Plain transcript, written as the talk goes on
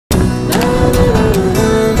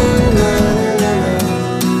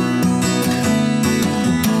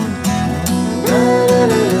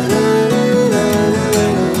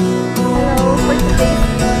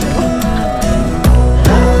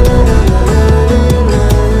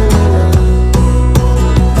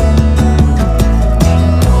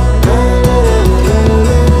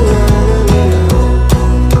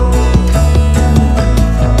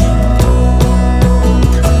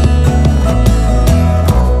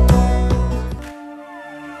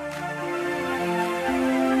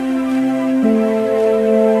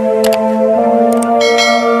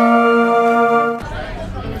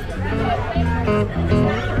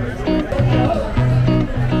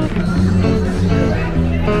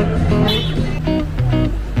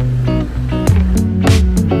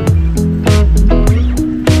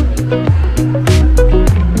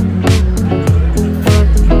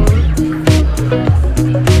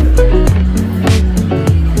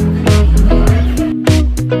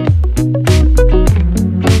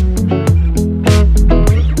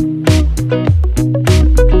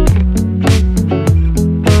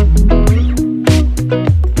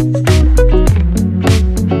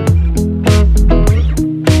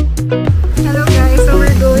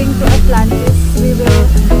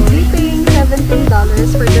$50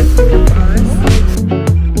 for the two of us.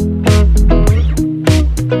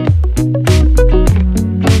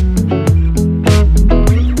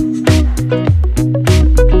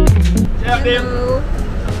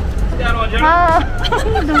 Hello.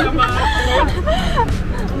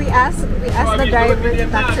 We asked the driver, the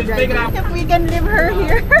taxi driver, if we can leave her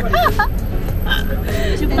here.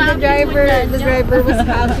 And the driver was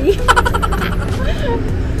happy.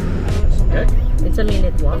 Okay. It's a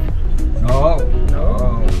minute walk. No.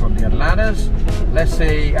 From the Atlantis, let's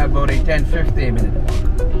say about a 10-15 minute walk.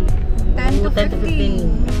 10 to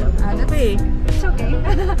 15. Okay. It's okay.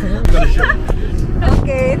 I'm gonna show you.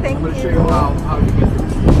 Okay, thank I'm gonna show you. you how you get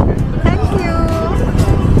this. Okay. Thank you.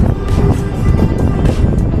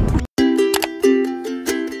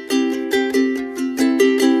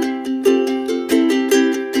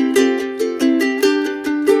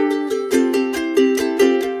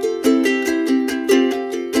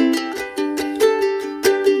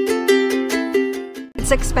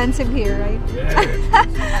 It's expensive here, right? Yeah.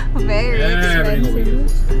 Very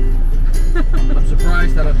expensive. I'm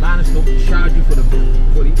surprised that Atlantis don't charge you for the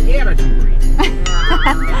air that you breathe.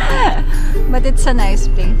 But it's a nice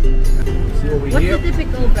place. See over What's here? the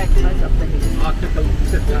typical breakfast of the day? Our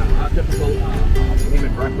typical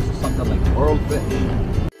Cayman breakfast is something like world fish.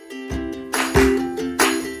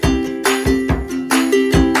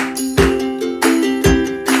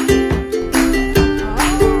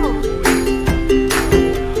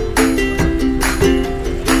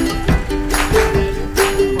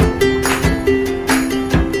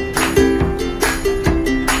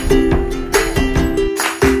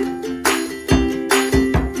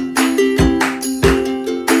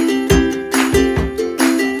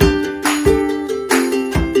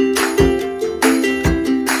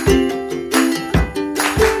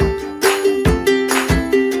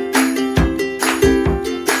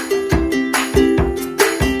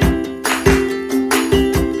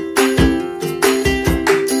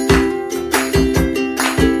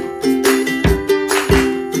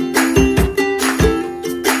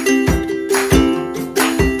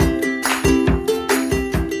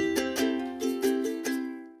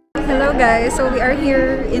 Hello guys, so we are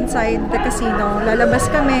here inside the casino. Lalabas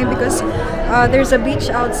kami because there's a beach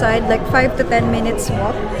outside, like 5 to 10 minutes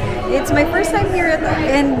walk. It's my first time here at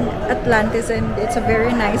Atlantis and it's a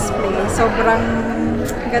very nice place. Sobrang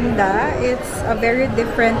ganda. It's a very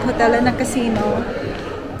different hotel and a casino.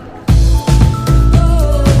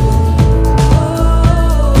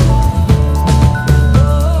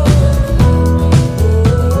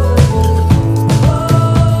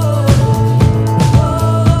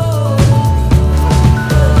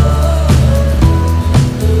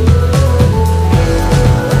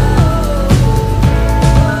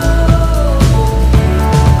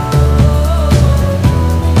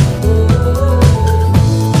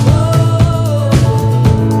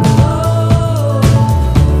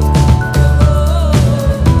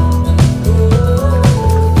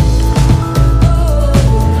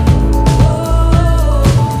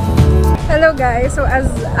 Guys, so as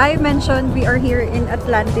I mentioned, we are here in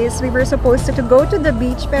Atlantis. We were supposed to go to the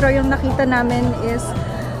beach, pero yung nakita namin is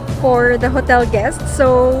for the hotel guests.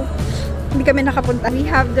 So, hindi kami nakapunta. We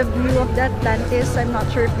have the view of the Atlantis. I'm not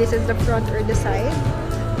sure if this is the front or the side.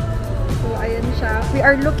 So, ayan siya. We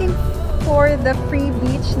are looking for the free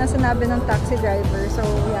beach na sinabi ng taxi driver. So,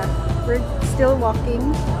 yeah, we're still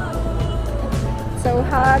walking. So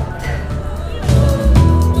hot.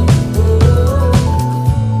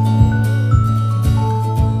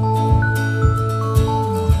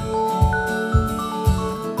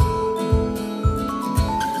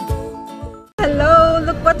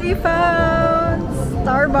 What we found!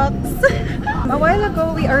 Starbucks! A while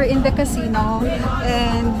ago, we are in the casino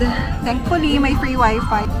and thankfully, may free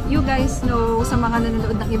Wi-Fi. You guys know, sa mga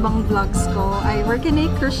nanonood ng ibang vlogs ko, I work in a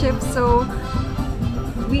cruise ship, so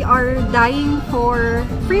we are dying for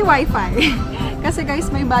free Wi-Fi. Kasi guys,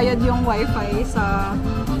 may bayad yung Wi-Fi sa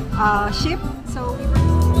ship. So,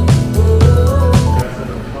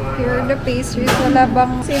 here are the pastries. Wala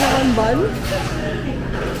bang cinnamon bun?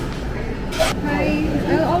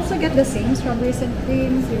 I'll also get the same strawberries and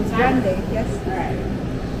creams. It's grande, yes? Alright.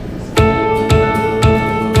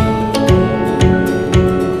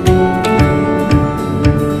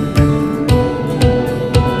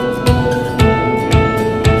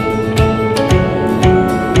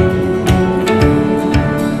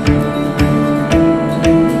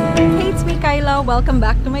 Hey, it's me, Kayla. Welcome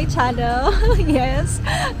back to my channel. Yes,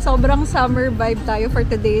 sobrang summer vibe tayo for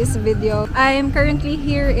today's video. I'm currently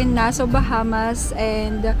here in Nassau, Bahamas,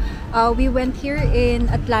 and we went here in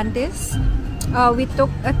Atlantis. We took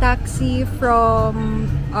a taxi from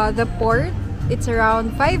the port It's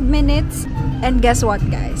around 5 minutes. And guess what,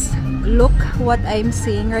 guys? Look what I'm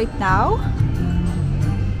seeing right now.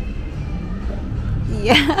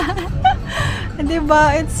 Yeah.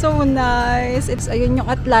 Diba? It's so nice. It's ayun yung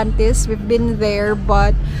Atlantis. We've been there,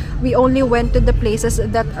 but we only went to the places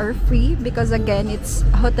that are free because again, it's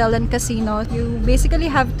hotel and casino. You basically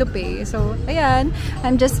have to pay. So, ayan.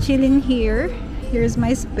 I'm just chilling here. Here's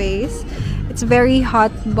my space. It's very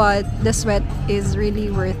hot, but the sweat is really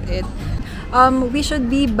worth it. We should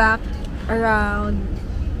be back around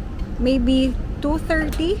maybe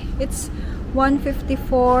 2:30. It's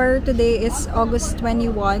 1:54. Today is August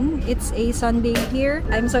 21. It's a Sunday here.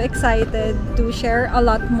 I'm so excited to share a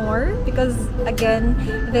lot more because again,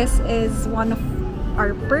 this is one of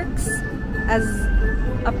our perks as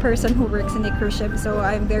a person who works in a cruise ship. So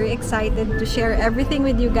I'm very excited to share everything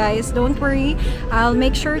with you guys. Don't worry, I'll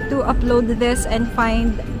make sure to upload this and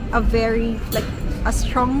find a very a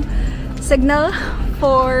strong signal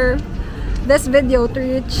for this video to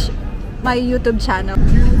reach my YouTube channel.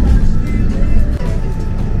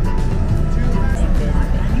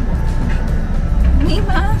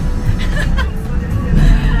 Mima!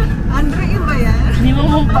 Andre, iba yan? Mima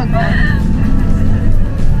mong pagod.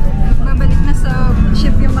 Babalik na sa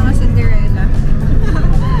ship yung mga Cinderella.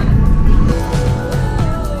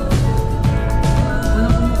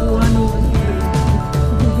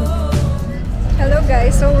 Hello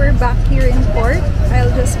guys, so we're back here in port. I'll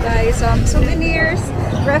just buy some souvenirs,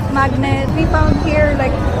 ref magnet. We found here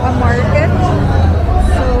like a market.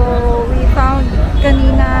 So we found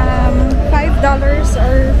kanina $5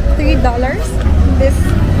 or $3. This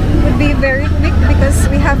would be very quick because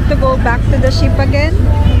we have to go back to the ship again.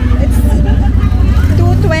 It's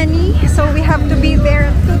 2:20, so we have to be there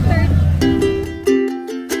at 2:30.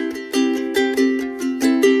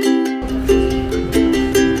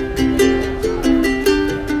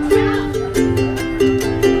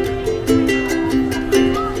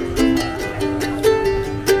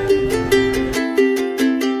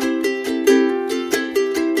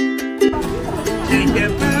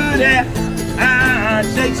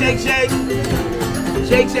 Shake, shake, shake.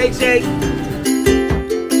 Shake, shake, shake.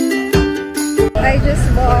 I just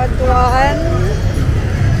bought one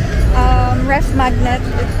ref magnet.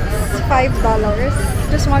 It's $5.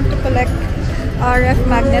 Just want to collect ref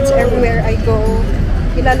magnets everywhere I go.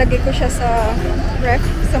 Ilalagay ko siya sa ref,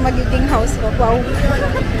 sa magiging house ko. Wow!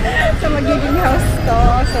 Sa magiging house ko.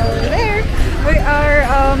 So there, we are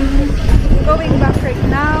going back right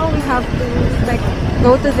now. We have to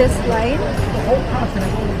go to this line.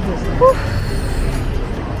 Whew.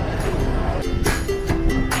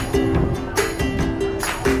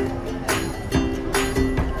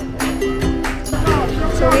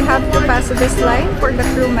 So we have to pass this line for the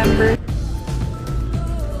crew members.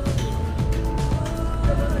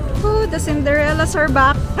 Ooh, the Cinderellas are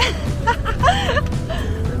back.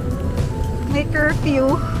 May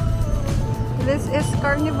curfew. This is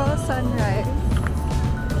Carnival Sunrise.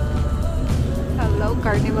 Hello,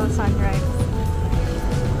 Carnival Sunrise.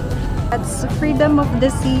 That's Freedom of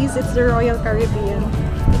the Seas. It's the Royal Caribbean.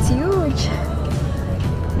 It's huge.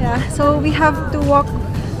 Yeah, so we have to walk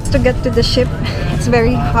to get to the ship. It's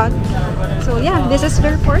very hot. So yeah, this is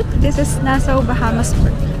their port. This is Nassau, Bahamas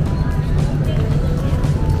port.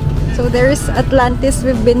 So there's Atlantis.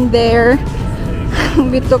 We've been there.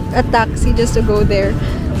 We took a taxi just to go there.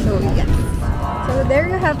 So yeah. So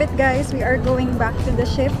there you have it, guys. We are going back to the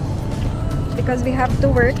ship because we have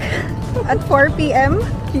to work at 4 p.m.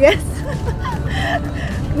 Yes.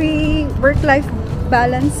 We work-life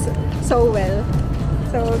balance so well.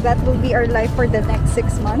 So that will be our life for the next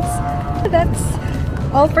 6 months. That's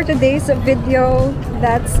all for today's video.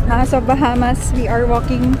 That's Nassau, Bahamas. We are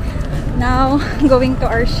walking now, going to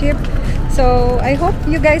our ship. So I hope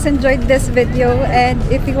you guys enjoyed this video, and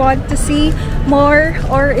if you want to see more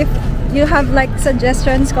or if you have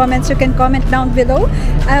suggestions, comments, you can comment down below.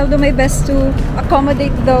 I'll do my best to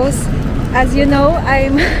accommodate those. As you know,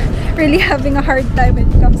 I'm really having a hard time when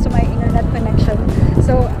it comes to my internet connection.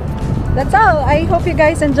 So that's all. I hope you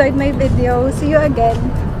guys enjoyed my video. See you again.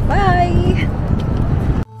 Bye!